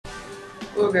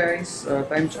Hello guys,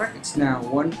 time check. It's now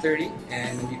 1:30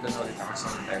 and nandito na ulit ako sa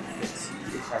hotel. Let's see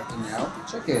if I can now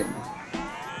check in.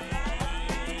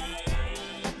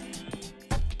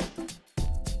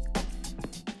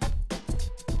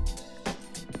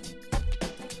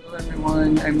 Hello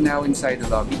everyone, I'm now inside the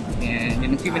lobby and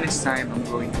in a few minutes time I'm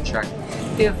going to check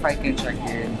if I can check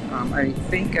in. I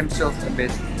think I'm still a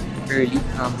bit early,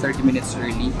 30 minutes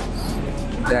early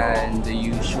than the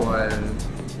usual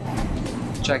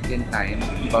check-in time,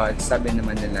 but sabi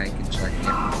naman nila I can check in.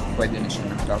 Pwede na siya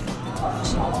ng 12.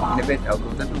 So, in a bit, I'll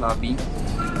go to the lobby.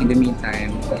 In the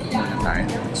meantime, muna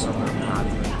tayo. So,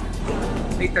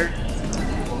 later.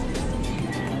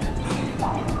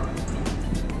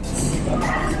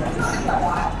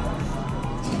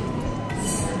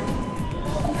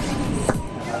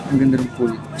 Ang ganda ng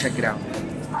pool. Check it out.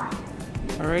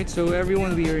 Alright, so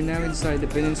everyone, we are now inside the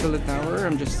Peninsular Tower.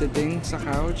 I'm just sitting sa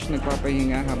couch,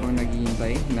 nagpapahinga habang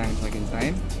naghihintay ng check-in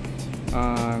time.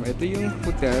 Ito yung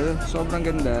hotel, sobrang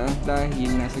ganda dahil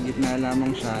nasa gitna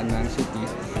lamang siya ng city.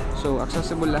 So,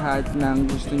 accessible lahat ng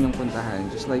gusto nyong puntahan.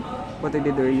 Just like what I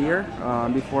did earlier,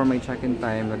 before my check-in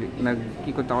time,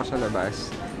 nagkikot ako sa labas.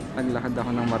 Naglakad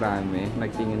ako ng marami,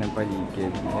 nagtingin ng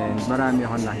paligid, and marami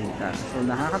akong nakita. So,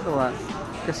 nakakatuwa.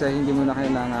 Kasi hindi mo na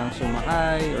kailangan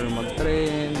sumakay or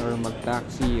mag-train or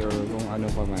mag-taxi or kung ano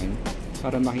pa man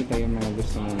para makita yung mga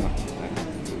gusto mo makita.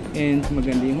 And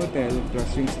maganda yung hotel,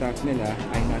 plus yung staff nila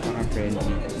ay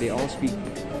napaka-friendly. They all speak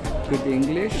good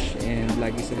English and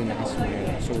lagi sila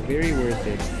nakasmile. So very worth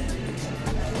it.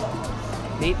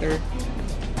 Later!